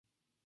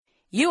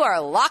You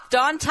are Locked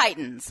On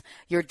Titans,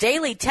 your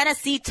daily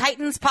Tennessee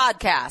Titans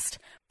podcast,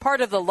 part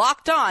of the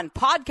Locked On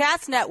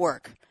Podcast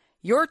Network,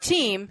 your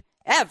team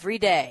every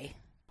day.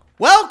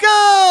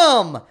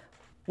 Welcome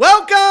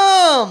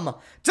to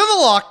the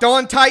Locked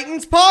On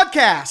Titans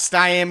podcast.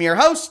 I am your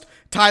host,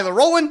 Tyler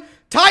Rowland.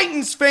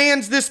 Titans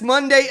fans, this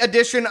Monday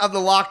edition of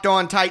the Locked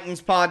On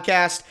Titans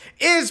podcast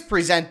is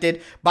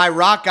presented by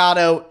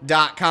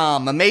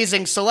RockAuto.com.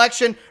 Amazing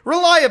selection,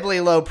 reliably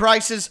low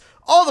prices,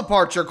 all the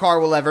parts your car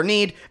will ever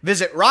need.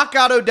 Visit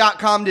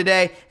RockAuto.com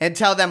today and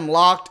tell them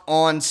Locked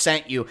On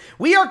sent you.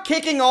 We are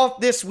kicking off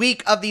this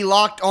week of the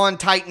Locked On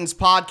Titans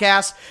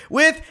podcast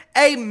with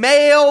a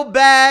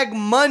Mailbag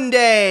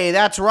Monday.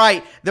 That's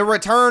right, the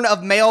return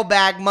of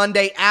Mailbag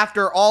Monday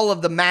after all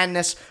of the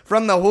madness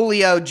from the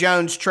Julio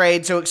Jones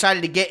trade. So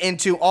excited to get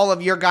into all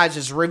of your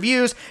guys'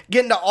 reviews,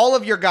 get into all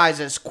of your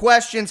guys'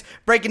 questions,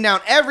 breaking down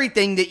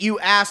everything that you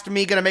asked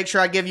me. Gonna make sure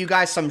I give you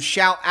guys some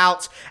shout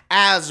outs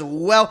as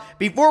well.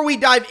 Before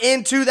we dive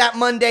into that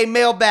Monday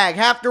mailbag,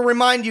 have to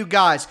remind you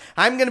guys,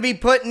 I'm going to be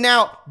putting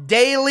out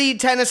daily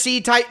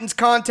Tennessee Titans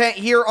content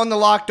here on the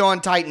Locked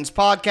On Titans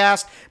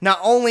podcast, not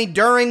only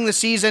during the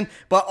season,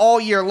 but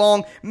all year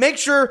long. Make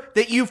sure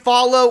that you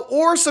follow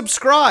or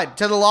subscribe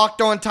to the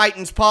Locked On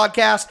Titans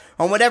podcast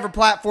on whatever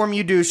platform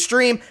you do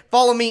stream.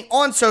 Follow me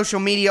on social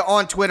media,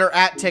 on Twitter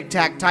at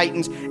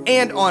TicTacTitans,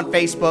 and on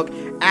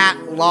Facebook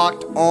at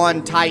Locked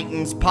On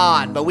Titans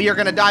Pod. But we are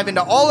going to dive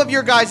into all of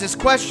your guys'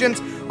 questions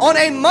on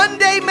a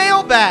Monday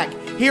mailbag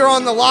here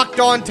on the Locked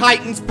On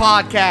Titans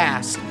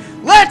podcast.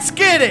 Let's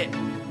get it!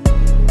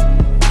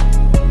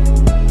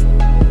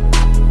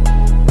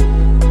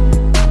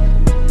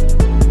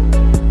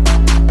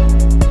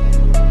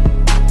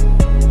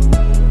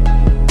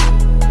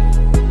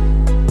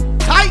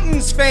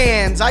 Titans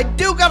fans, I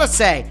do gotta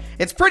say,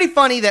 it's pretty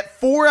funny that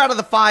 4 out of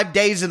the 5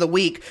 days of the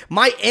week,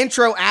 my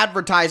intro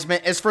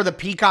advertisement is for the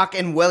Peacock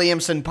and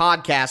Williamson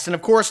podcast. And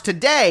of course,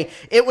 today,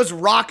 it was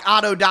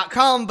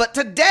rockauto.com, but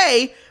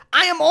today,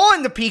 I am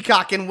on the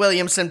Peacock and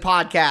Williamson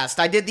podcast.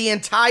 I did the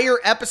entire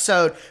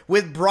episode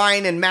with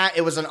Brian and Matt.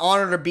 It was an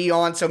honor to be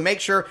on, so make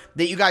sure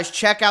that you guys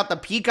check out the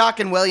Peacock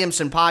and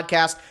Williamson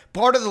podcast,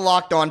 part of the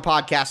Locked On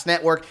Podcast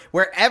Network,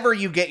 wherever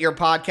you get your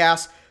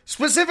podcasts.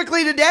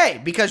 Specifically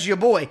today, because your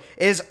boy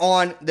is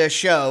on the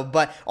show.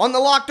 But on the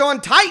Locked On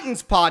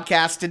Titans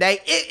podcast today,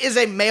 it is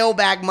a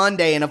Mailbag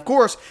Monday. And of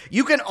course,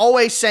 you can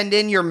always send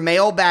in your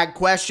mailbag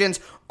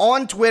questions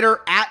on Twitter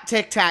at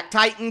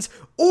TicTacTitans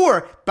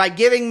or by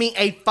giving me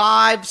a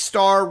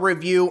 5-star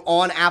review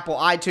on Apple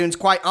iTunes.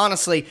 Quite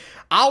honestly,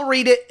 I'll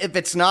read it if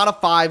it's not a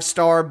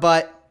 5-star,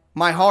 but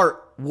my heart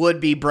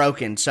would be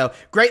broken. So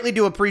greatly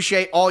do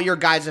appreciate all your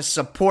guys'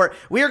 support.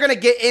 We are going to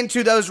get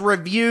into those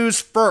reviews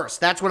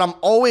first. That's what I'm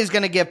always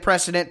going to give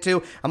precedent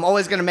to. I'm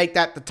always going to make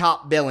that the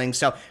top billing.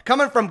 So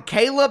coming from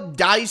Caleb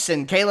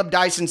Dyson. Caleb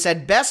Dyson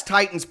said, best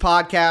Titans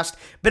podcast.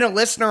 Been a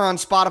listener on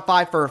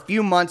Spotify for a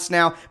few months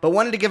now, but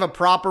wanted to give a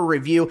proper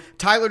review.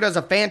 Tyler does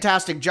a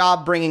fantastic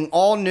job bringing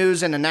all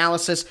news and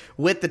analysis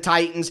with the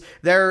Titans.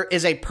 There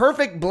is a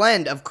perfect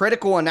blend of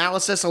critical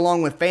analysis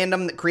along with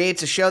fandom that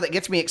creates a show that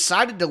gets me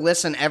excited to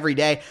listen every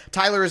day.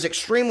 Tyler is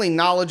extremely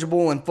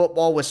knowledgeable in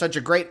football with such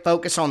a great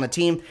focus on the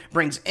team,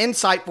 brings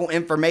insightful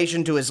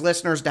information to his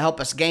listeners to help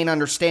us gain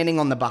understanding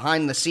on the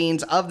behind the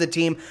scenes of the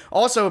team.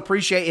 Also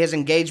appreciate his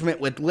engagement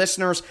with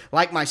listeners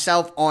like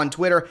myself on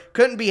Twitter.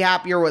 Couldn't be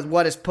happier with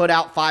what is put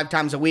out 5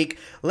 times a week.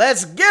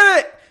 Let's get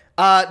it!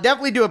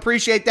 Definitely do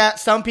appreciate that.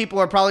 Some people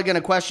are probably going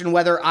to question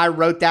whether I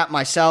wrote that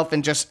myself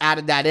and just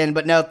added that in,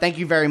 but no, thank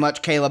you very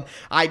much, Caleb.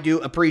 I do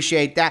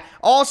appreciate that.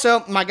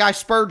 Also, my guy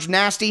Spurge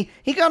Nasty,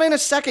 he got in a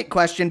second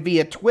question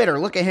via Twitter.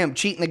 Look at him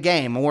cheating the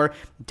game or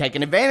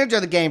taking advantage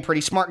of the game.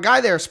 Pretty smart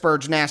guy there,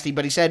 Spurge Nasty,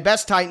 but he said,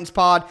 best Titans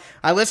pod.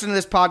 I listen to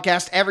this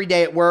podcast every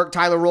day at work.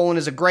 Tyler Rowland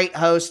is a great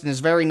host and is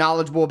very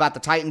knowledgeable about the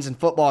Titans and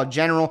football in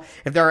general.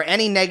 If there are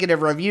any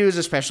negative reviews,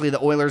 especially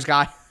the Oilers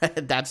guy,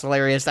 that's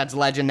hilarious. That's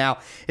legend now.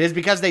 It is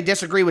because they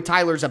disagree with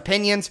Tyler's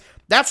opinions.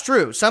 That's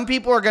true. Some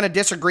people are going to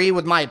disagree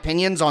with my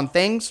opinions on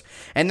things,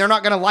 and they're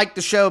not going to like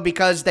the show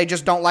because they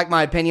just don't like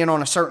my opinion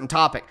on a certain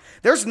topic.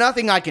 There's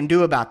nothing I can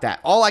do about that.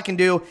 All I can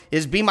do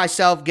is be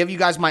myself, give you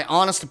guys my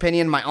honest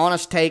opinion, my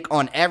honest take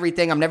on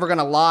everything. I'm never going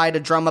to lie to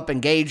drum up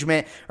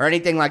engagement or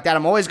anything like that.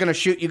 I'm always going to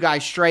shoot you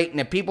guys straight, and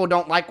if people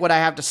don't like what I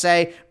have to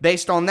say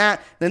based on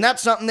that, then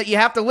that's something that you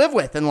have to live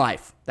with in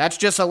life. That's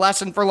just a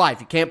lesson for life.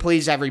 You can't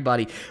please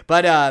everybody.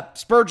 But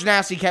Spurge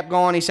Nasty kept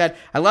going. He said,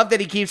 I love that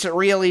he keeps it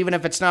real even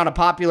if it's not a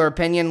popular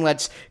opinion.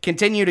 Let's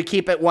continue to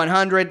keep it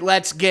 100.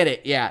 Let's get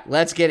it. Yeah,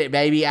 let's get it,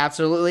 baby.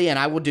 Absolutely, and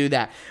I will do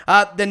that.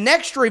 The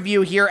next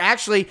review here,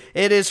 actually,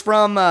 it is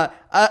from a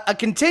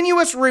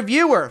continuous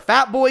reviewer,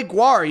 Fatboy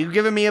Guar. You've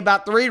given me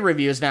about 3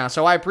 reviews now,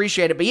 so I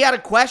appreciate it. But he had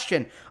a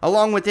question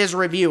along with his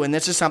review, and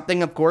this is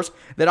something, of course,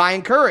 that I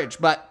encourage.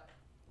 But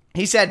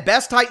He said,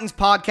 best Titans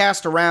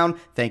podcast around.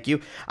 Thank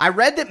you. I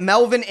read that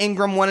Melvin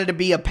Ingram wanted to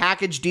be a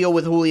package deal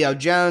with Julio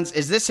Jones.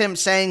 Is this him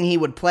saying he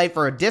would play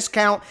for a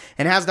discount?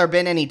 And has there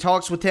been any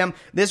talks with him?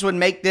 This would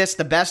make this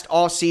the best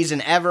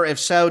offseason ever. If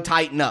so,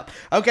 tighten up.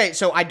 Okay,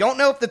 so I don't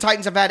know if the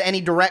Titans have had any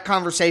direct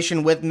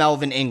conversation with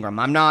Melvin Ingram.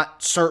 I'm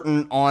not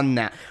certain on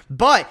that.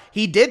 But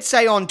he did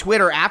say on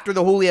Twitter after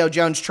the Julio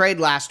Jones trade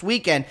last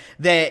weekend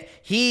that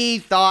he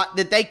thought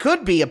that they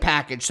could be a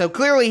package. So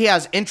clearly he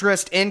has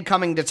interest in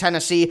coming to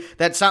Tennessee.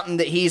 That's something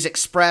that he's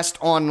expressed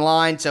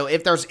online. So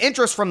if there's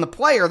interest from the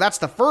player, that's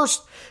the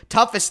first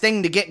toughest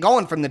thing to get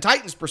going from the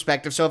Titans'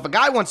 perspective. So if a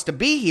guy wants to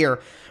be here,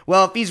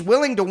 well, if he's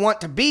willing to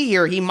want to be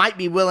here, he might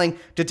be willing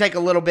to take a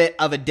little bit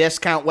of a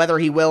discount. Whether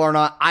he will or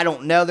not, I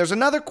don't know. There's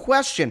another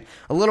question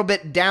a little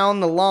bit down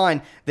the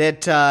line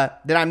that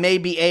I may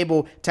be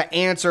able to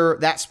answer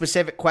that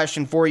specific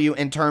question for you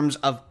in terms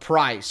of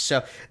price.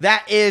 So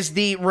that is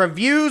the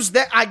reviews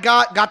that I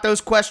got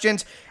those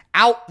questions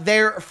out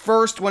there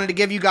first. Wanted to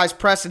give you guys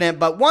precedent,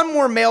 but one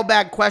more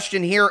mailbag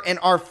question here in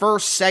our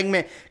first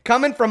segment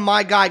coming from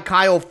my guy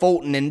Kyle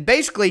Fulton, and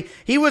basically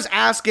he was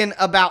asking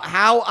about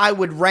how I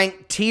would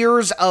rank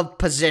tiers of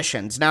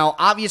positions. Now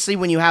obviously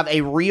when you have a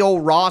real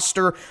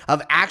roster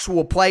of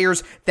actual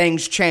players,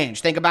 things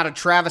change. Think about a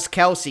Travis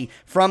Kelce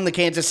from the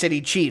Kansas City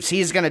Chiefs.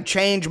 He's going to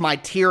change my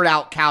tiered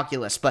out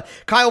calculus, but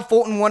Kyle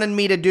Fulton wanted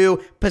me to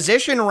do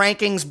position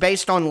rankings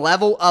based on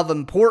level of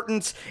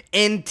importance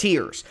in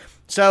tiers.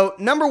 So,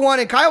 number one,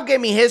 and Kyle gave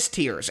me his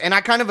tiers, and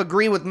I kind of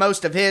agree with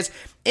most of his.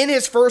 In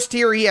his first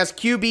tier, he has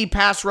QB,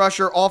 pass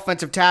rusher,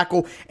 offensive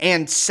tackle,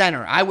 and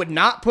center. I would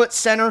not put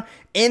center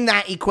in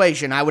that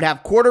equation. I would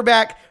have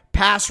quarterback,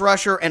 pass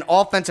rusher, and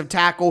offensive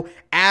tackle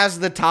as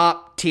the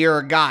top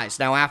tier guys.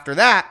 Now, after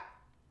that,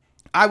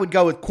 I would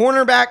go with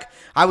cornerback,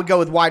 I would go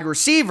with wide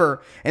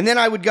receiver, and then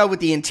I would go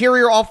with the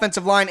interior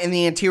offensive line and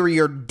the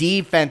interior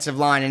defensive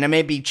line. And I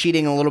may be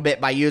cheating a little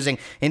bit by using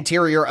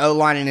interior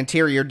O-line and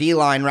interior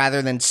D-line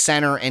rather than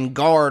center and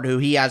guard, who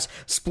he has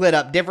split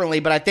up differently.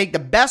 But I think the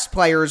best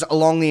players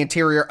along the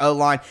interior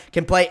O-line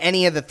can play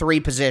any of the three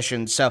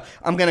positions. So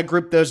I'm going to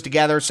group those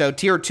together. So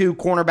tier 2,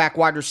 cornerback,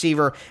 wide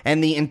receiver,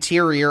 and the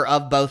interior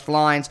of both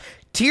lines.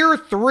 Tier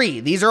 3,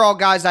 these are all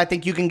guys I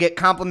think you can get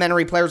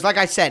complementary players. Like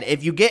I said,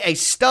 if you get a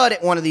stud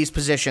at one of these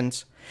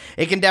positions,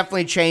 it can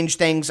definitely change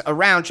things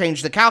around,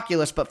 change the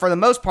calculus. But for the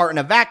most part, in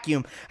a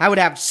vacuum, I would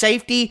have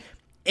safety,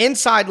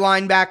 inside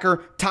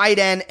linebacker, tight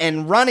end,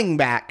 and running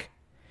back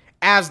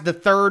as the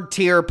third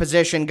tier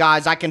position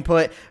guys. I can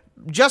put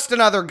just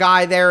another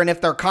guy there, and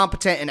if they're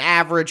competent and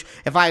average,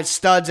 if I have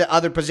studs at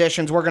other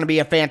positions, we're going to be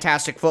a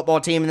fantastic football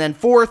team. And then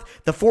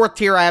the fourth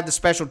tier, I have the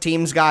special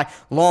teams guy,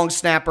 long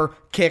snapper,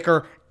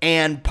 kicker,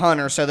 and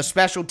punter. So the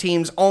special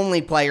teams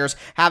only players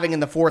having in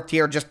the fourth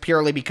tier just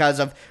purely because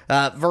of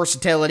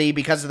versatility,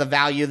 because of the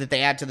value that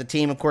they add to the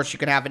team. Of course, you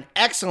can have an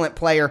excellent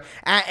player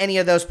at any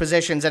of those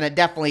positions, and it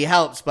definitely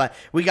helps, but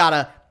we got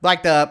to,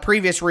 like the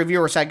previous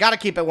reviewer said, got to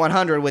keep it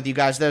 100 with you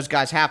guys. Those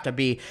guys have to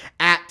be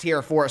at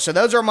tier 4. So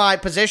those are my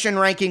position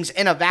rankings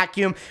in a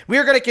vacuum. We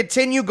are going to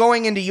continue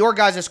going into your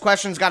guys'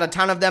 questions. Got a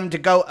ton of them to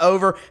go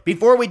over.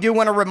 Before we do,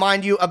 want to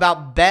remind you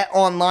about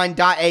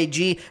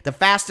betonline.ag, the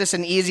fastest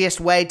and easiest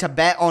way to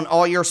bet on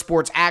all your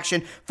sports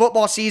action.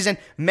 Football season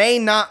may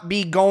not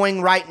be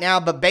going right now,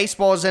 but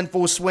baseball is in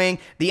full swing.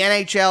 The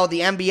NHL, the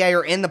NBA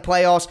are in the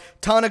playoffs.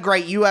 Ton of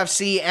great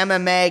UFC,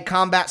 MMA,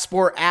 combat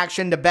sport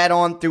action to bet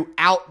on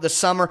throughout the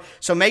summer.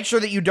 So make sure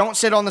that you don't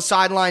sit on the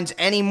sidelines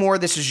anymore.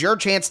 This is your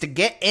chance to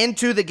get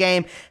into the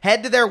game.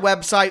 Head to their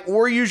website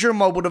or use your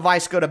mobile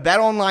device. Go to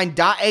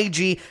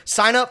betonline.ag.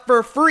 Sign up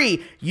for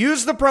free.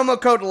 Use the promo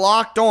code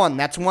LOCKEDON.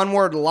 That's one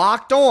word,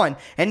 locked on.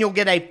 And you'll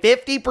get a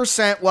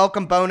 50%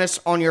 welcome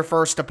bonus on your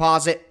first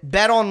deposit.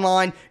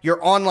 BetOnline,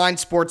 your online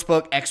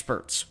sportsbook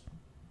experts.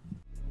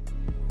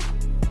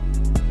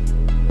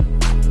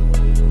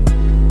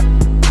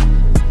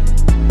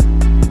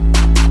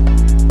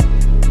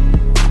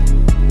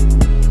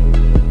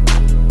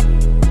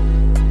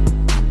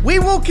 We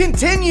will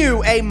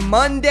continue a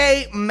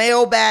Monday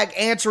mailbag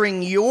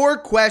answering your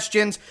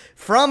questions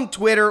from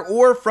Twitter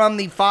or from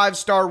the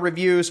 5-star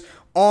reviews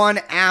on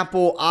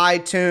Apple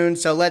iTunes.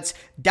 So let's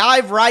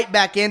dive right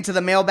back into the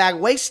mailbag.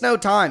 Waste no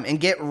time and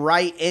get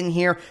right in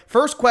here.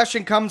 First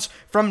question comes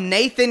from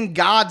Nathan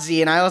Godsey,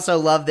 and I also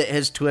love that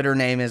his Twitter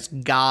name is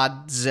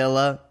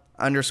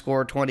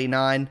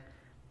Godzilla_29.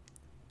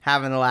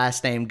 Having the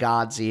last name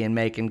Godsey and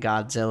making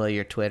Godzilla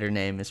your Twitter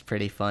name is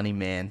pretty funny,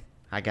 man.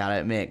 I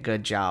gotta admit,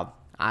 good job.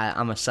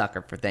 I'm a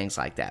sucker for things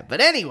like that. But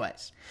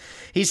anyways,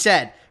 he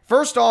said,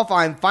 first off,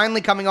 I'm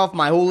finally coming off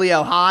my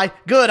Julio high.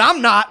 Good,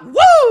 I'm not.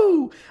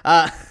 Woo!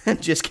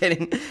 Just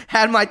kidding.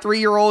 Had my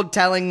 3-year-old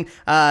telling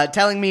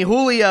me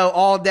Julio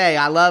all day.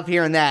 I love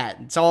hearing that.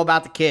 It's all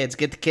about the kids.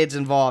 Get the kids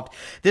involved.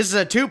 This is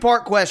a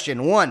 2-part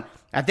question. 1,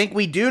 I think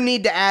we do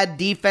need to add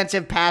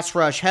defensive pass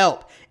rush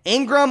help.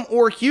 Ingram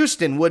or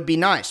Houston would be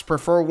nice.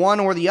 Prefer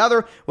one or the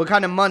other. What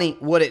kind of money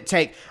would it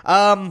take?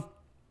 Well,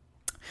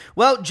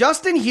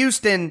 Justin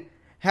Houston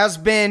has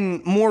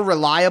been more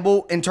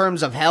reliable in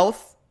terms of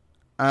health.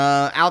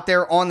 out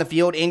there on the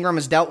field. Ingram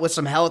has dealt with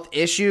some health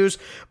issues,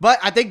 but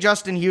I think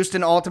Justin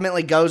Houston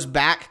ultimately goes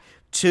back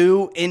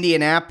to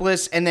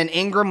Indianapolis, and then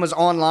Ingram was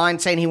online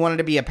saying he wanted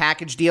to be a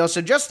package deal.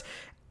 So just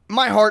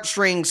my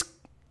heartstrings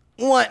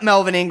want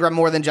Melvin Ingram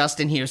more than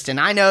Justin Houston.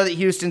 I know that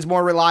Houston's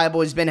more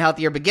reliable. He's been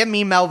healthier, but give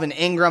me Melvin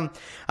Ingram.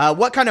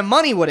 What kind of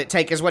money would it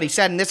take is what he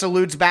said, and this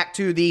alludes back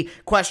to the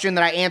question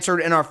that I answered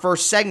in our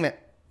first segment.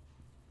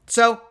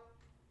 So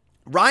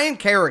Ryan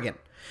Kerrigan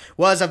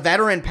was a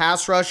veteran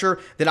pass rusher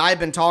that I've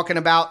been talking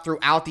about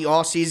throughout the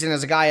offseason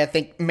as a guy I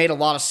think made a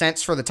lot of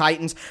sense for the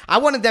Titans. I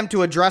wanted them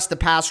to address the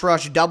pass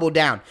rush, double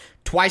down.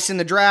 Twice in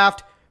the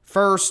draft,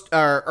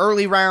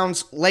 early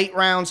rounds, late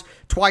rounds,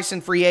 twice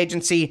in free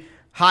agency,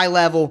 high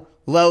level,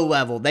 low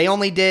level. They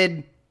only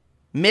did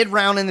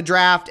mid-round in the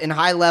draft and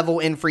high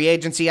level in free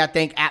agency. I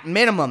think at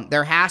minimum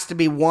there has to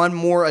be one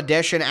more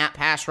addition at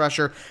pass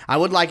rusher. I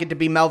would like it to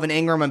be Melvin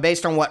Ingram, and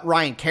based on what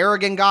Ryan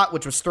Kerrigan got,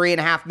 which was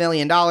 $3.5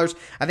 million,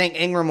 I think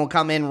Ingram will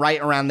come in right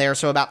around there,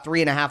 so about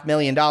 $3.5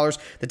 million.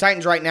 The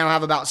Titans right now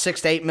have about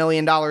 $6 to $8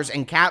 million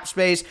in cap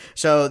space,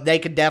 so they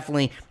could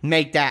definitely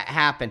make that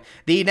happen.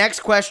 The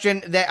next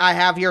question that I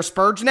have here,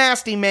 Spurge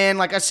Nasty, man,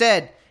 like I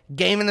said,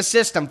 game in the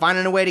system,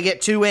 finding a way to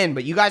get 2 in,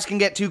 but you guys can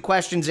get 2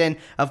 questions in,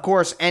 of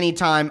course,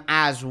 anytime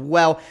as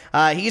well.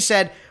 He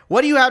said,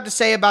 what do you have to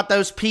say about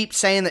those peeps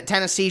saying that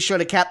Tennessee should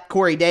have kept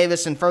Corey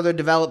Davis and further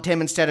developed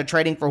him instead of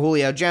trading for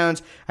Julio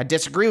Jones? I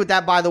disagree with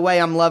that, by the way.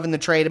 I'm loving the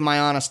trade, in my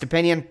honest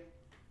opinion.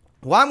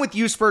 Well, I'm with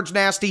you, Spurge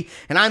Nasty,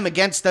 and I'm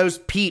against those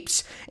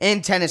peeps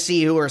in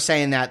Tennessee who are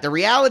saying that. The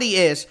reality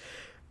is,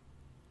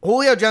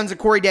 Julio Jones and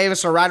Corey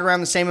Davis are right around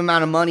the same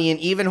amount of money, and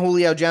even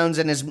Julio Jones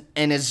in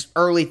his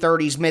early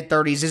 30s,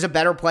 mid-30s is a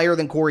better player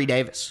than Corey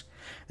Davis.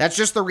 That's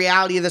just the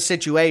reality of the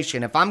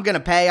situation. If I'm going to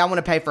pay, I want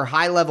to pay for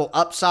high-level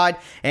upside,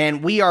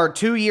 and we are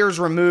 2 years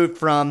removed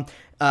from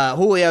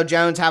Julio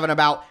Jones having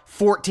about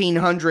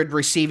 1,400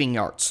 receiving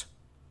yards.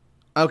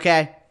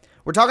 Okay?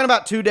 We're talking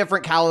about 2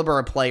 different caliber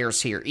of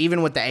players here,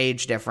 even with the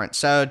age difference.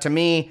 So, to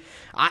me,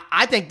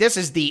 I think this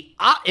is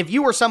if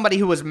you were somebody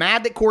who was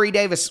mad that Corey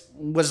Davis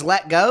was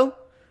let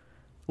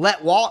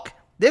walk,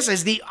 this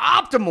is the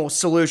optimal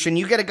solution.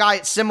 You get a guy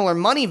at similar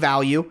money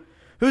value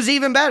who's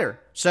even better.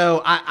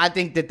 So I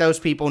think that those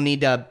people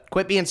need to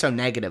quit being so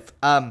negative.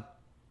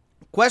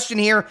 Question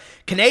here,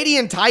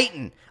 Canadian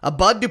Titan, a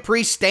Bud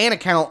Dupree Stan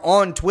account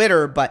on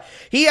Twitter, but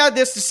he had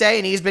this to say,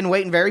 and he's been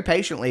waiting very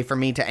patiently for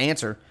me to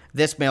answer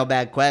this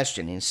mailbag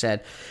question. He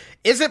said,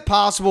 is it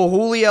possible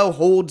Julio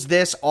holds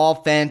this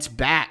offense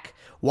back?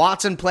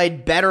 Watson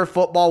played better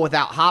football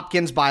without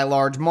Hopkins by a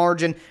large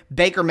margin.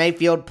 Baker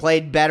Mayfield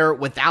played better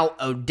without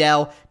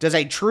Odell. Does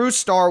a true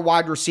star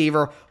wide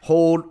receiver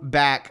hold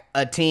back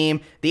a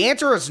team? The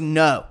answer is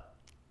no.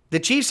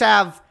 The Chiefs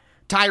have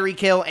Tyreek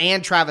Hill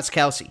and Travis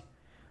Kelce.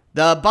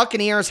 The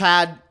Buccaneers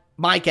had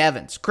Mike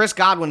Evans. Chris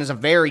Godwin is a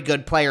very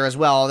good player as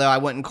well, although I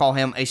wouldn't call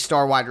him a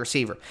star wide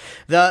receiver.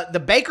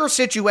 The Baker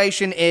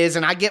situation is,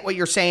 and I get what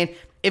you're saying,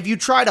 if you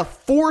try to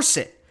force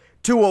it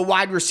to a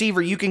wide receiver,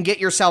 you can get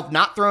yourself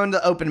not thrown to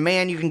the open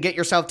man. You can get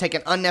yourself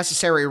taking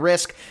unnecessary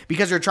risk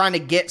because you're trying to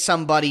get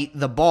somebody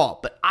the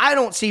ball. But I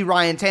don't see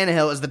Ryan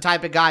Tannehill as the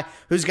type of guy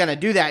who's going to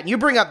do that. And you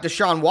bring up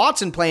Deshaun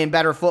Watson playing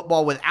better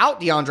football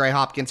without DeAndre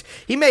Hopkins.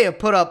 He may have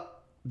put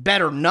up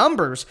better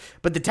numbers,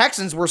 but the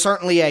Texans were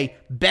certainly a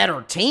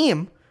better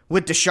team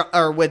with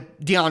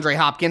DeAndre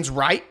Hopkins,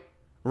 right?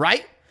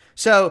 Right?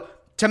 So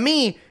to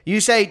me,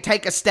 you say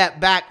take a step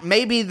back.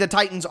 Maybe the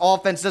Titans'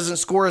 offense doesn't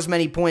score as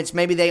many points.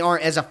 Maybe they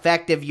aren't as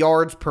effective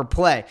yards per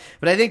play.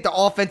 But I think the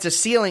offensive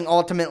ceiling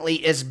ultimately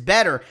is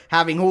better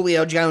having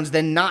Julio Jones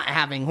than not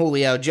having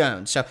Julio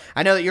Jones. So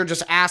I know that you're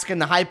just asking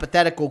the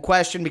hypothetical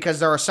question because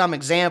there are some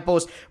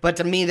examples. But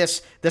to me,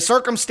 the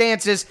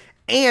circumstances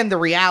and the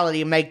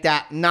reality make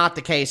that not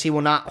the case. He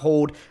will not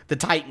hold the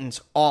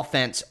Titans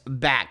offense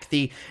back.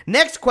 The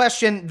next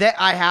question that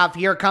I have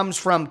here comes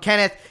from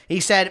Kenneth. He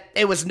said,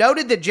 it was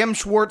noted that Jim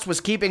Schwartz was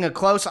keeping a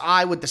close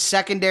eye with the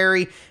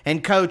secondary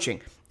and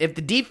coaching. If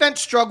the defense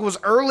struggles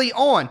early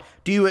on,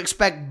 do you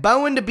expect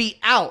Bowen to be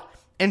out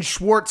and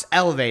Schwartz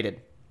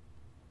elevated?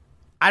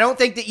 I don't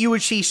think that you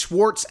would see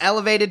Schwartz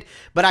elevated,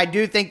 but I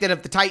do think that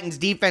if the Titans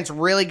defense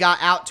really got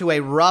out to a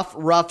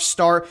rough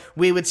start,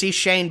 we would see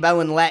Shane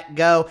Bowen let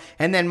go,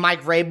 and then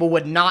Mike Vrabel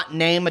would not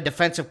name a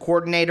defensive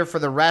coordinator for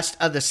the rest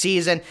of the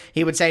season.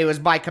 He would say it was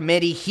by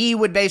committee. He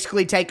would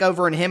basically take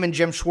over, and him and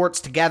Jim Schwartz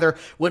together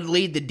would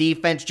lead the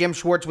defense. Jim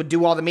Schwartz would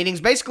do all the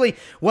meetings. Basically,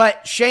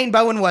 what Shane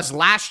Bowen was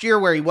last year,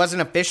 where he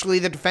wasn't officially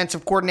the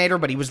defensive coordinator,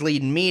 but he was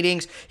leading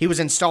meetings. He was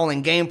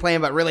installing game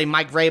plan, but really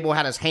Mike Vrabel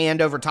had his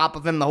hand over top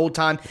of him the whole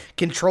time,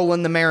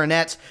 controlling the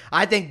Marinettes.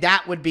 I think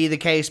that would be the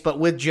case, but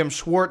with Jim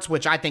Schwartz,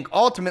 which I think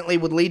ultimately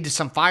would lead to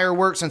some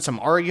fireworks and some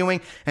arguing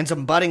and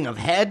some butting of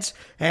heads,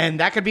 and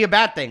that could be a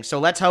bad thing.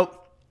 So let's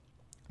hope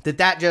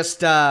that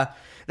just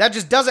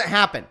doesn't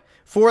happen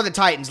for the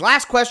Titans.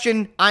 Last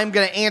question I'm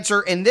going to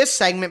answer in this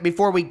segment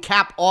before we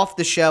cap off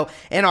the show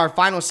in our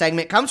final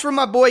segment comes from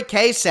my boy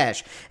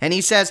K-Sesh, and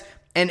he says,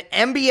 an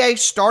NBA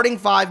starting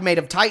five made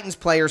of Titans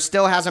players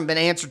still hasn't been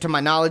answered to my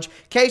knowledge.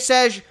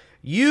 K-Sesh,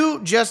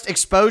 you just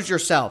exposed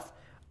yourself.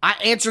 I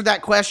answered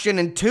that question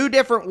in 2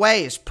 different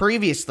ways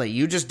previously.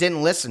 You just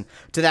didn't listen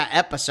to that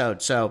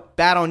episode, so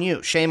bad on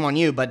you, shame on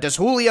you. But does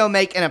Julio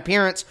make an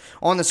appearance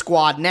on the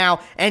squad now?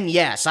 And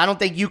yes, I don't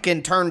think you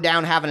can turn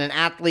down having an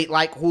athlete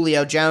like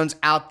Julio Jones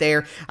out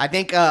there. I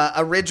think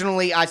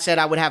originally I said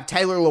I would have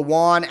Taylor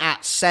Lewan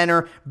at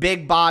center,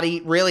 big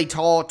body, really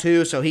tall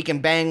too, so he can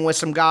bang with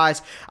some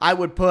guys. I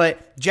would put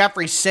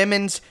Jeffrey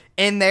Simmons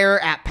in there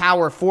at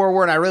power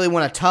forward. I really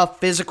want a tough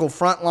physical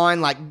front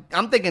line. Like,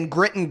 I'm thinking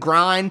grit and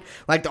grind,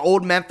 like the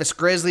old Memphis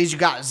Grizzlies. You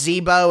got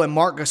Zebo and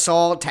Marc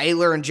Gasol,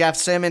 Taylor and Jeff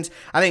Simmons.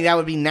 I think that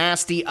would be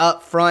nasty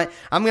up front.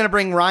 I'm going to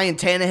bring Ryan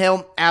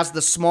Tannehill as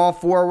the small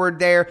forward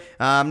there.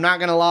 I'm not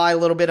going to lie, a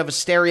little bit of a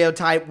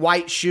stereotype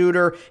white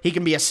shooter. He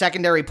can be a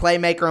secondary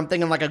playmaker. I'm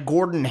thinking like a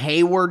Gordon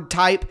Hayward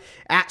type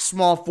at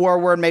small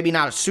forward. Maybe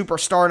not a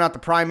superstar, not the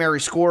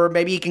primary scorer.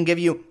 Maybe he can give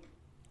you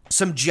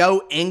some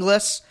Joe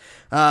Ingles,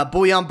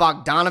 Bojan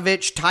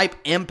Bogdanovic type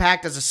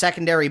impact as a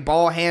secondary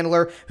ball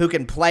handler who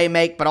can play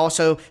make but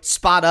also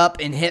spot up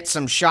and hit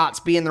some shots,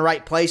 be in the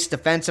right place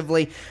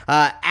defensively.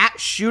 At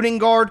shooting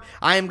guard,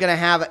 I am going to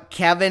have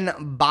Kevin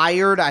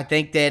Byard. I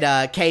think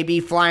that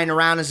KB flying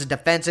around as a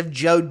defensive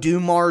Joe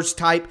Dumars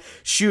type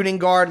shooting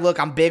guard. Look,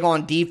 I'm big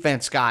on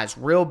defense, guys.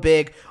 Real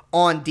big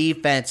on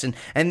defense.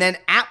 And then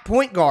at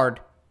point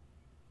guard,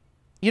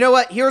 you know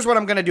what? Here's what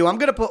I'm going to do. I'm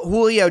going to put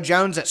Julio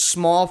Jones at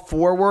small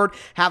forward,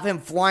 have him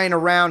flying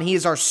around. He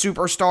is our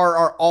superstar,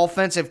 our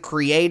offensive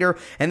creator.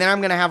 And then I'm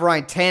going to have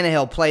Ryan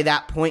Tannehill play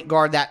that point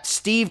guard, that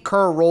Steve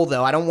Kerr role,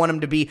 though. I don't want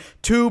him to be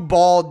too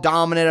ball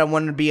dominant. I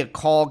want him to be a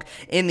cog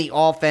in the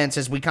offense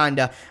as we kind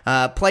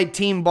of play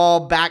team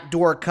ball,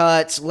 backdoor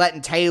cuts,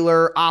 letting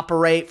Taylor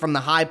operate from the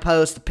high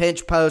post, the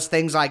pinch post,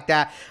 things like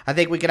that. I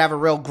think we could have a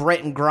real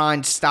grit and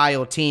grind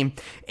style team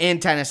in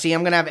Tennessee.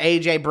 I'm going to have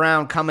A.J.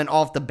 Brown coming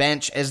off the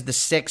bench as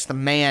the 6th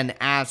man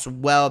as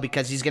well,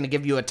 because he's going to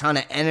give you a ton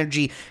of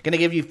energy, going to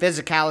give you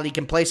physicality,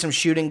 can play some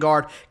shooting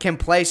guard, can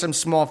play some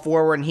small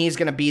forward, and he's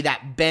going to be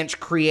that bench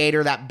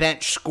creator, that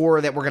bench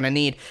scorer that we're going to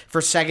need for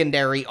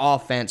secondary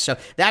offense. So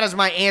that is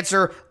my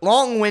answer,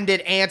 long-winded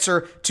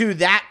answer to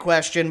that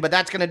question, but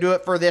that's going to do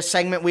it for this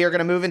segment. We are going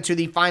to move into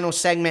the final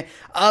segment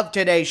of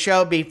today's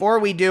show. Before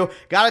we do,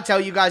 got to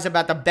tell you guys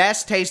about the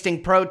best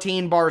tasting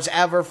protein bars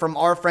ever from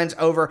our friends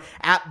over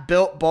at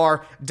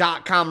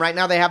BuiltBar.com. Right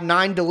now they have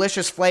 9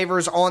 delicious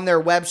flavors on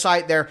their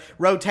website. They're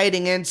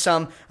rotating in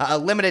some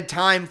limited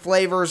time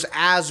flavors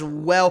as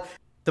well.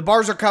 The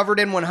bars are covered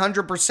in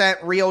 100%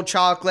 real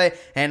chocolate,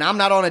 and I'm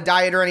not on a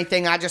diet or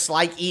anything. I just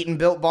like eating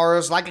Built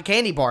Bars like a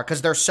candy bar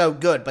because they're so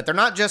good. But they're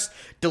not just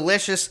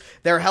delicious,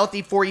 they're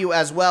healthy for you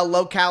as well.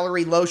 Low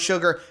calorie, low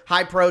sugar,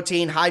 high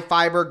protein, high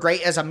fiber,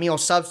 great as a meal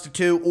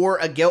substitute or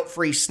a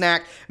guilt-free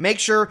snack. Make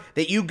sure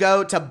that you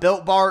go to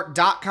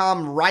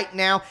BuiltBar.com right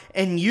now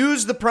and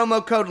use the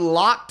promo code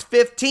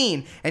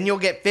LOCKED15, and you'll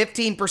get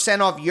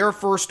 15% off your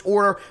first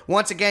order.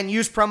 Once again,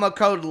 use promo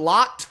code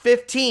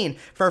LOCKED15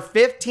 for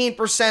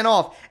 15%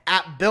 off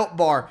at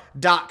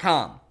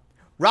BuiltBar.com.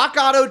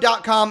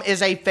 RockAuto.com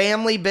is a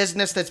family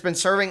business that's been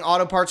serving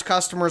auto parts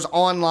customers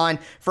online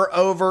for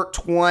over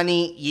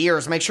 20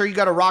 years. Make sure you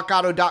go to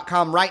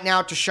RockAuto.com right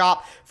now to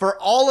shop for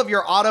all of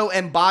your auto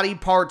and body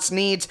parts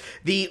needs.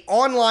 The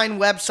online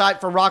website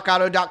for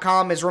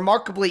RockAuto.com is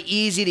remarkably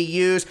easy to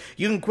use.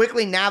 You can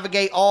quickly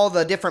navigate all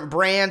the different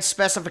brands,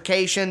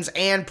 specifications,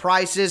 and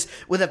prices.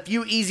 With a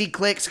few easy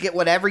clicks, get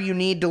whatever you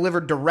need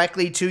delivered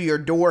directly to your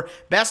door.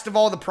 Best of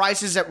all, the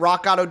prices at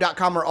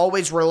RockAuto.com are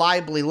always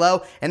reliably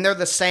low, and they're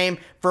the same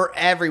for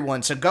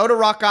everyone. So go to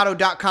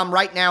RockAuto.com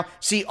right now,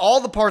 see all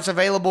the parts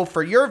available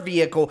for your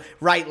vehicle,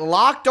 write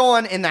Locked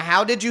On in the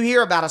How Did You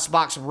Hear About Us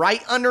box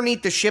right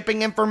underneath the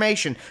shipping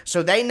information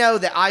so they know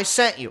that I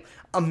sent you.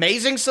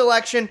 Amazing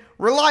selection,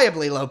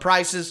 reliably low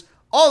prices,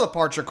 all the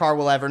parts your car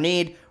will ever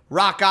need.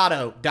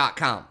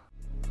 RockAuto.com.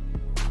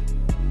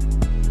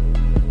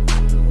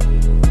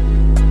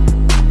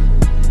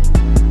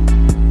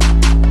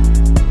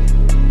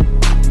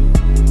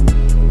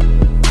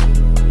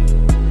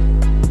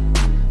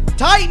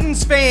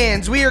 Titans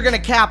fans, we are going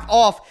to cap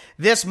off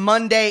this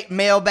Monday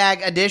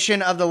mailbag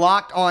edition of the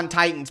Locked On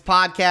Titans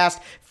podcast,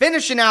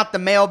 finishing out the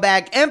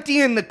mailbag,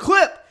 emptying the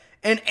clip,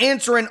 and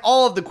answering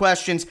all of the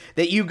questions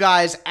that you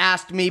guys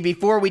asked me.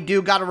 Before we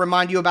do, got to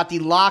remind you about the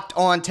Locked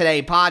On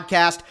Today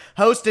podcast,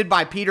 hosted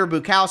by Peter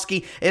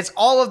Bukowski. It's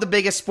all of the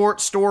biggest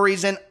sports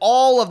stories and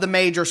all of the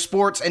major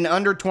sports in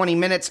under 20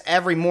 minutes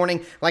every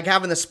morning, like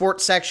having the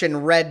sports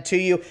section read to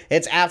you.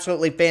 It's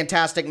absolutely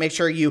fantastic. Make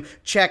sure you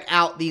check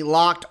out the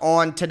Locked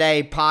On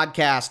Today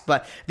podcast.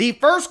 But the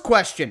first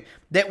question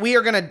that we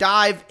are going to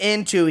dive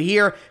into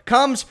here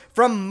comes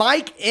from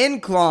Mike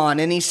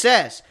Inclon, and he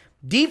says,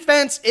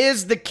 defense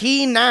is the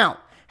key now.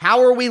 How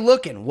are we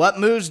looking? What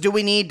moves do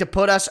we need to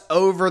put us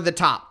over the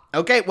top?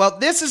 Okay, well,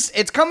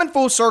 it's coming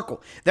full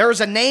circle. There is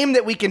a name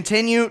that we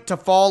continue to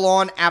fall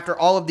on after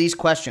all of these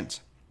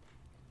questions.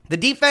 The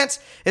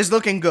defense is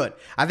looking good.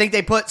 I think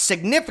they put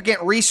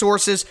significant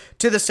resources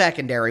to the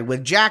secondary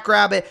with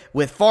Jackrabbit,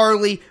 with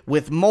Farley,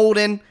 with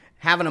Molden,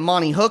 having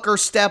Amani Hooker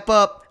step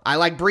up. I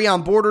like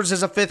Breon Borders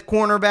as a fifth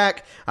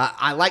cornerback.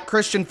 I like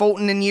Christian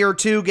Fulton in year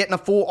 2, getting a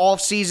full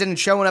offseason and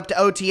showing up to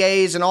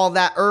OTAs and all of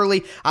that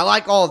early. I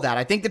like all of that.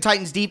 I think the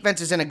Titans defense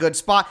is in a good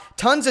spot.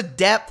 Tons of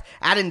depth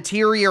at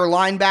interior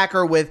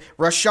linebacker with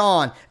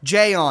Rashawn,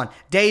 Jayon,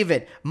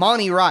 David,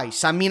 Monty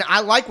Rice. I mean,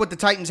 I like what the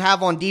Titans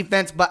have on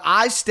defense, but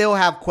I still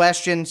have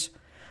questions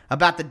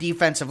about the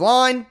defensive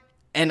line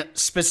and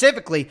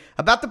specifically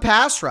about the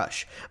pass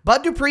rush.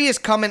 Bud Dupree is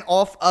coming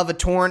off of a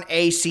torn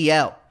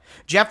ACL.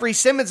 Jeffrey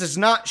Simmons is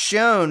not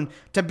shown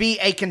to be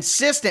a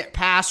consistent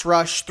pass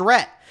rush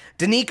threat.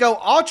 Danico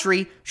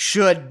Autry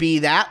should be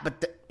that,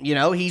 but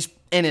he's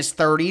in his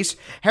 30s.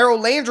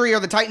 Harold Landry, are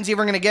the Titans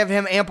even going to give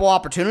him ample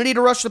opportunity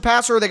to rush the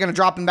passer, or are they going to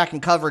drop him back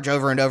in coverage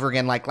over and over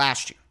again like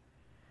last year?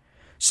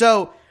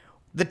 So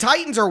the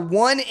Titans are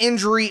one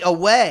injury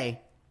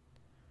away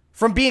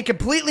from being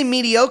completely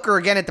mediocre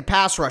again at the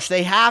pass rush.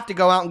 They have to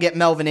go out and get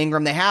Melvin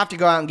Ingram. They have to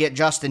go out and get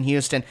Justin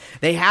Houston.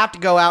 They have to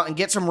go out and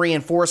get some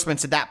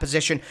reinforcements at that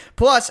position.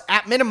 Plus,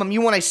 at minimum,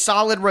 you want a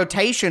solid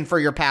rotation for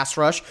your pass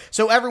rush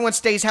so everyone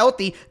stays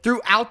healthy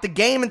throughout the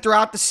game and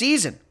throughout the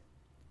season.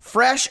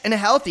 Fresh and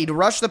healthy to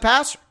rush the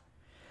passer.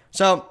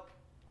 So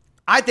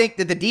I think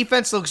that the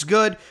defense looks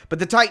good, but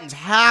the Titans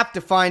have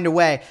to find a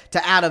way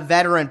to add a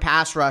veteran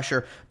pass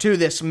rusher to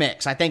this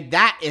mix. I think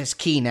that is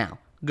key now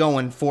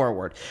going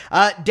forward.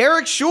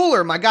 Derek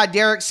Schuler, my guy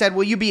Derek, said,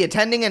 will you be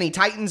attending any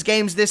Titans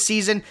games this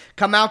season?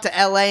 Come out to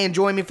LA and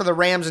join me for the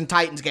Rams and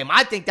Titans game.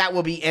 I think that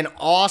will be an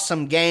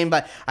awesome game,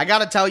 but I got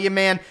to tell you,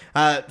 man,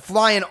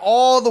 flying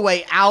all the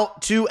way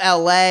out to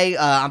LA,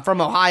 I'm from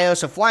Ohio,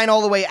 so flying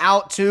all the way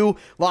out to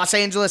Los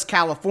Angeles,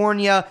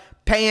 California,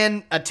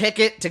 paying a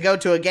ticket to go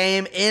to a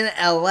game in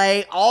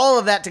LA, all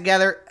of that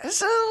together,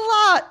 it's a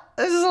lot.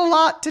 This is a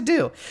lot to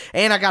do.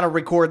 And I got to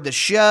record the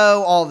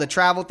show, all the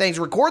travel things.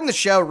 Recording the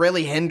show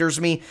really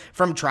hinders me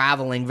from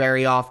traveling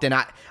very often.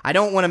 I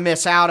don't want to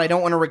miss out. I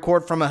don't want to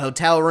record from a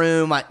hotel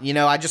room. I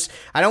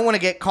don't want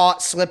to get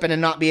caught slipping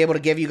and not be able to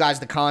give you guys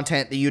the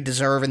content that you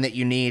deserve and that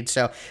you need.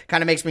 So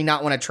kind of makes me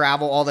not want to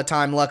travel all the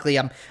time. Luckily,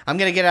 I'm going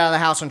to get out of the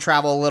house and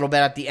travel a little bit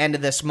at the end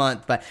of this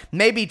month, but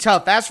may be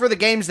tough. As for the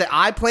games that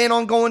I plan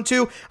on going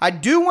to, I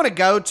do want to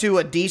go to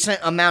a decent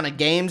amount of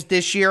games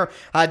this year.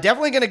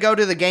 Definitely going to go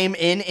to the game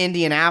in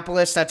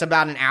Indianapolis. That's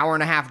about an hour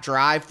and a half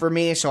drive for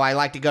me, so I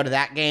like to go to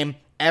that game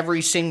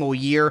every single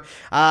year.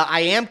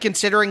 I am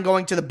considering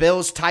going to the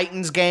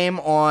Bills-Titans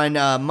game on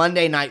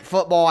Monday Night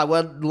Football. I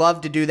would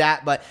love to do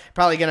that, but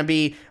probably going to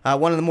be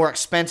one of the more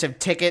expensive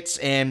tickets,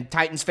 and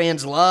Titans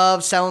fans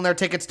love selling their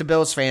tickets to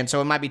Bills fans, so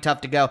it might be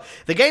tough to go.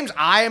 The games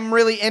I am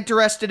really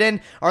interested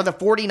in are the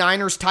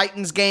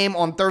 49ers-Titans game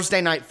on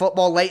Thursday Night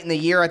Football late in the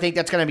year. I think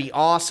that's going to be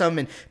awesome,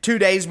 and 2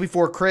 days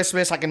before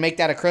Christmas, I can make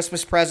that a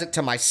Christmas present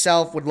to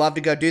myself. Would love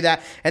to go do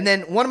that. And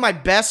then one of my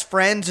best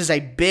friends is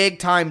a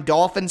big-time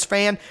Dolphins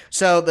fan,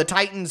 so the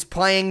Titans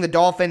playing the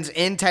Dolphins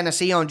in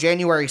Tennessee on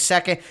January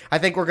 2nd. I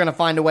think we're going to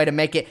find a way to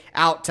make it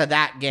out to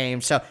that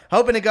game. So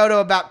hoping to go to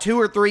about 2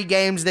 or 3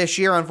 games this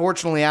year.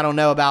 Unfortunately, I don't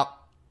know about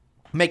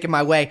making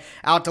my way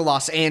out to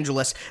Los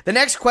Angeles. The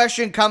next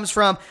question comes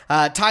from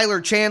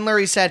Tyler Chandler.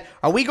 He said,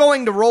 are we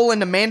going to roll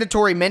into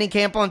mandatory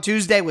minicamp on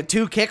Tuesday with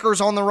 2 kickers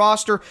on the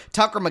roster,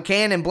 Tucker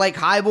McCann and Blake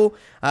Heibel?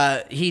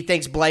 He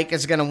thinks Blake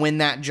is going to win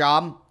that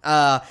job.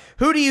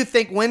 Who do you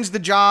think wins the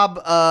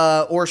job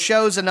or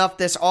shows enough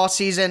this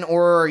offseason,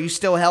 or are you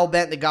still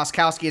hell-bent that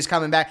Gostkowski is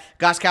coming back?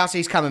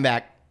 Gostkowski's coming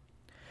back.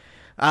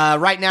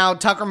 Right now,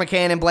 Tucker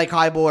McCann and Blake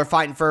Heibel are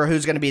fighting for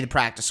who's going to be the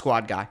practice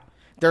squad guy.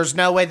 There's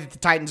no way that the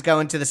Titans go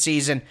into the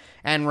season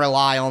and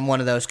rely on one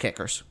of those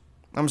kickers.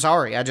 I'm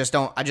sorry. I just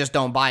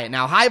don't buy it.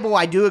 Now, Heibel,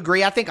 I do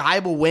agree. I think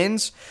Heibel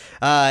wins.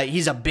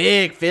 He's a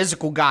big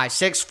physical guy,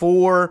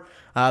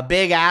 6'4",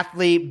 big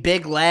athlete,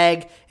 big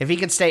leg. If he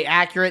can stay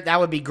accurate, that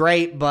would be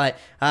great. But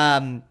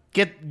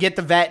get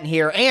the vet in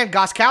here. And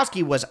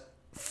Gostkowski was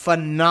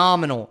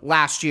phenomenal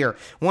last year.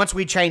 Once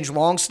we changed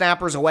long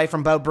snappers away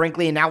from Bo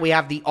Brinkley, and now we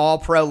have the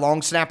all-pro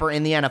long snapper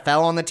in the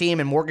NFL on the team,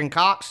 and Morgan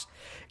Cox.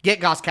 Get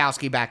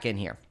Gostkowski back in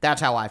here. That's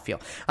how I feel.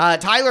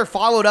 Tyler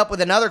followed up with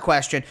another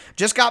question.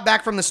 Just got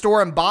back from the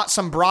store and bought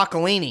some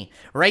broccolini.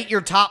 Rate your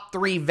top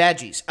 3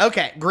 veggies.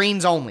 Okay,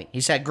 greens only. He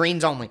said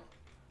greens only.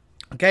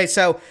 Okay,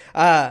 so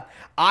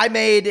I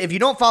made, if you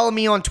don't follow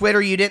me on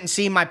Twitter, you didn't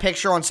see my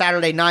picture on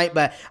Saturday night,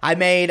 but I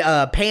made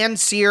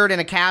pan-seared in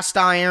a cast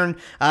iron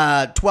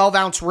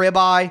 12-ounce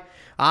ribeye.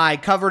 I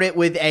covered it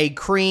with a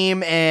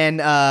cream and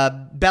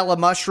Bella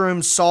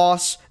mushroom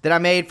sauce that I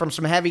made from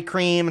some heavy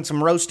cream and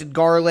some roasted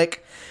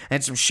garlic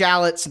and some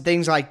shallots and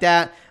things like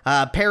that.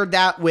 Paired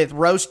that with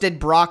roasted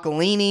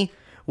broccolini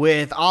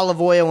with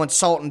olive oil and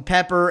salt and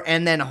pepper,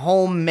 and then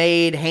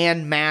homemade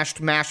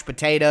hand-mashed mashed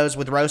potatoes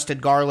with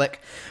roasted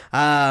garlic,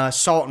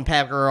 salt and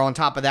pepper on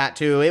top of that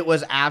too. It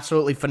was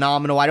absolutely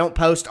phenomenal. I don't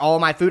post all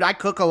my food. I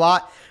cook a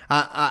lot.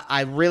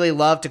 I really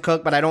love to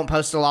cook, but I don't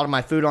post a lot of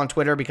my food on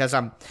Twitter because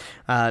I'm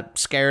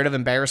scared of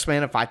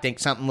embarrassment if I think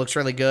something looks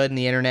really good and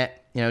the internet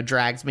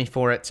drags me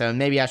for it. So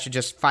maybe I should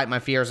just fight my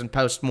fears and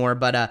post more.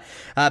 But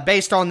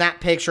based on that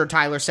picture,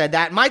 Tyler said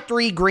that. My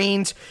 3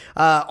 greens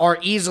are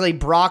easily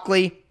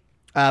broccoli,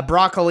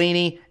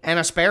 broccolini, and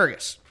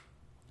asparagus.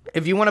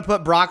 If you want to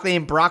put broccoli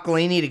and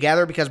broccolini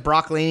together, because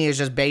broccolini is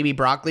just baby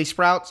broccoli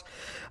sprouts,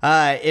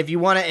 if you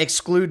want to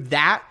exclude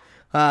that,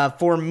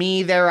 for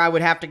me there, I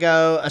would have to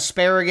go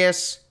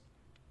asparagus,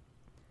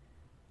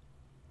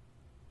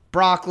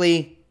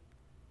 broccoli,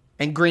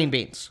 and green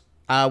beans.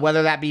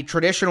 Whether that be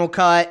traditional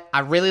cut, I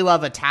really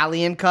love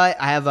Italian cut.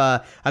 I have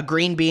a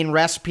green bean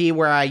recipe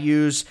where I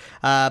use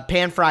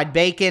pan-fried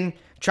bacon,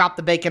 chop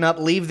the bacon up,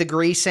 leave the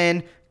grease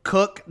in,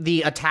 cook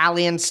the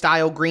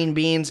Italian-style green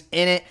beans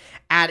in it,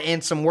 add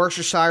in some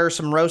Worcestershire,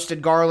 some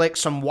roasted garlic,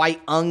 some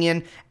white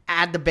onion,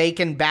 add the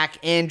bacon back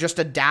in, just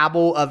a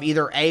dabble of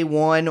either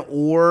A1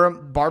 or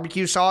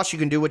barbecue sauce. You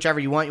can do whichever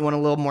you want. You want a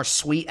little more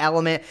sweet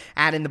element,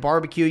 add in the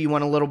barbecue. You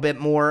want a little bit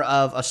more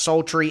of a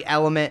sultry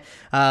element,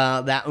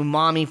 that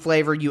umami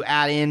flavor, you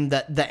add in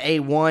the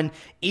A1.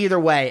 Either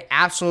way,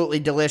 absolutely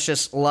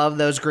delicious. Love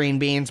those green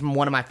beans.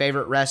 One of my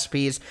favorite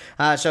recipes.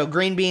 So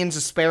green beans,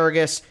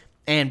 asparagus,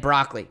 and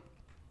broccoli.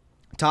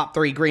 Top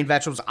 3 green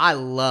vegetables. I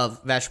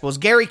love vegetables.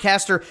 Gary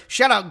Kester,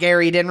 shout out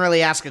Gary, didn't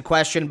really ask a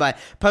question, but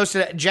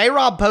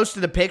J-Rob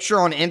posted a picture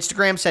on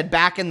Instagram, said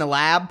back in the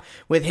lab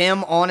with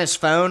him on his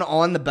phone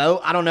on the boat.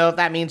 I don't know if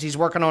that means he's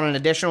working on an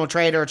additional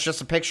trade or it's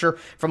just a picture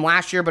from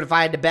last year, but if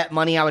I had to bet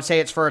money, I would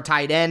say it's for a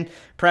tight end,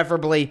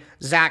 preferably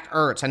Zach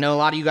Ertz. I know a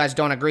lot of you guys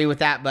don't agree with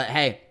that, but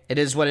hey, it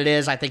is what it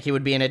is. I think he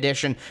would be an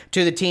addition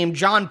to the team.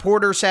 John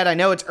Porter said, I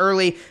know it's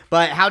early,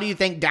 but how do you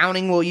think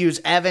Downing will use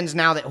Evans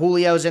now that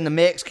Julio's in the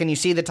mix? Can you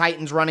see the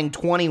Titans running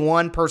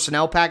 21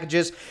 personnel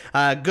packages?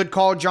 Good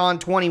call, John.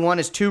 21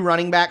 is 2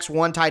 running backs,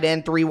 1 tight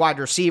end, 3 wide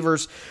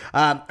receivers.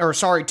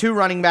 2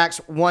 running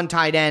backs, 1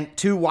 tight end,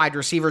 2 wide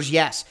receivers.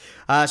 Yes.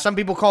 Some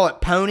people call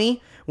it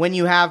pony. When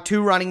you have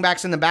 2 running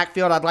backs in the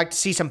backfield, I'd like to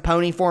see some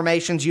pony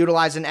formations,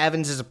 utilizing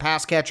Evans as a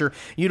pass catcher,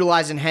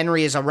 utilizing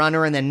Henry as a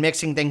runner, and then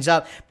mixing things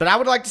up. But I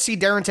would like to see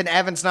Darrynton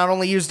Evans not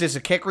only used as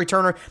a kick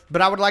returner,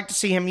 but I would like to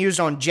see him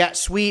used on jet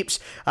sweeps,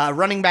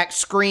 running back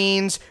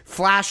screens,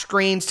 flash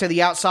screens to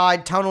the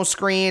outside, tunnel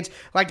screens.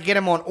 I'd like to get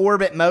him on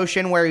orbit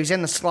motion where he's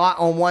in the slot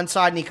on one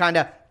side and he kind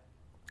of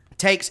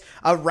takes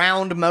a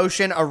round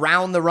motion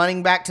around the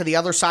running back to the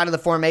other side of the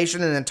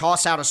formation and then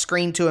toss out a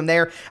screen to him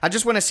there. I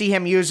just want to see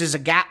him used as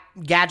a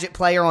gadget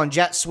player on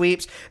jet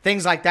sweeps,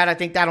 things like that. I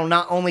think that'll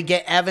not only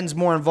get Evans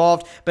more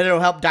involved, but it'll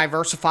help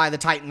diversify the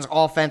Titans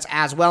offense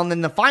as well. And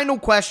then the final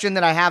question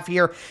that I have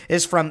here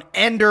is from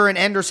Ender, and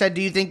Ender said,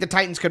 do you think the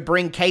Titans could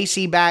bring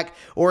Casey back,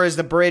 or is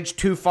the bridge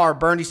too far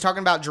burned? He's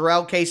talking about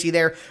Jarrell Casey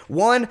there.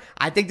 One,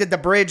 I think that the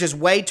bridge is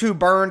way too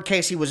burned.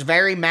 Casey was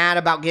very mad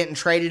about getting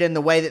traded in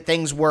the way that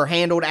things were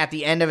handled at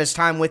the end of his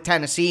time with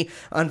Tennessee.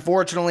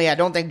 Unfortunately, I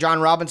don't think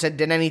John Robinson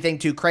did anything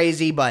too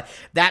crazy, but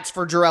that's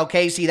for Jarrell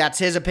Casey. That's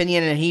his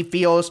opinion, and he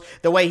feels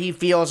the way he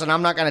feels, and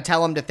I'm not going to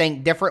tell him to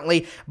think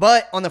differently.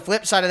 But on the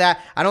flip side of that,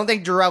 I don't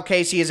think Jarrell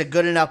Casey is a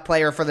good enough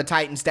player for the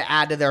Titans to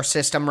add to their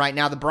system right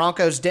now. The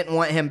Broncos didn't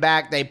want him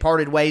back. They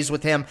parted ways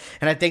with him,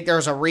 and I think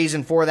there's a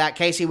reason for that.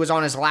 Casey was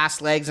on his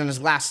last legs in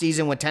his last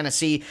season with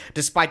Tennessee,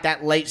 despite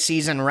that late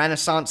season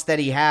renaissance that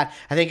he had.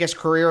 I think his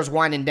career is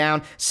winding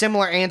down.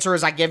 Similar answer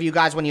as I give you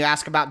guys when you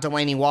ask about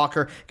Delanie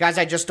Walker. Guys,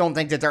 I just don't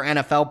think that they're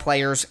NFL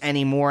players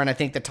anymore, and I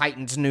think the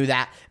Titans knew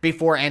that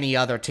before any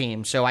other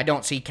team, so I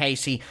don't see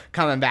Casey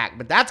coming back.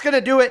 But that's going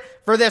to do it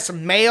for this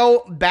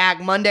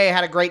Mailbag Monday. I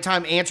had a great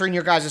time answering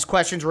your guys'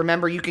 questions.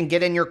 Remember, you can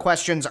get in your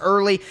questions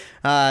early.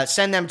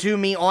 Send them to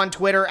me on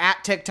Twitter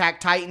at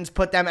TicTacTitans.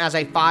 Put them as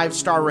a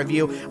 5-star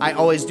review. I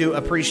always do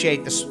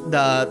appreciate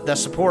the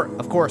support,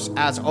 of course,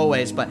 as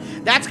always. But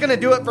that's going to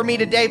do it for me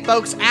today,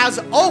 folks. As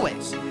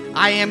always,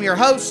 I am your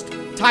host,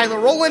 Tyler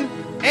Rowland,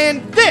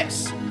 and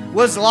this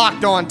was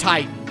Locked On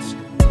Titans.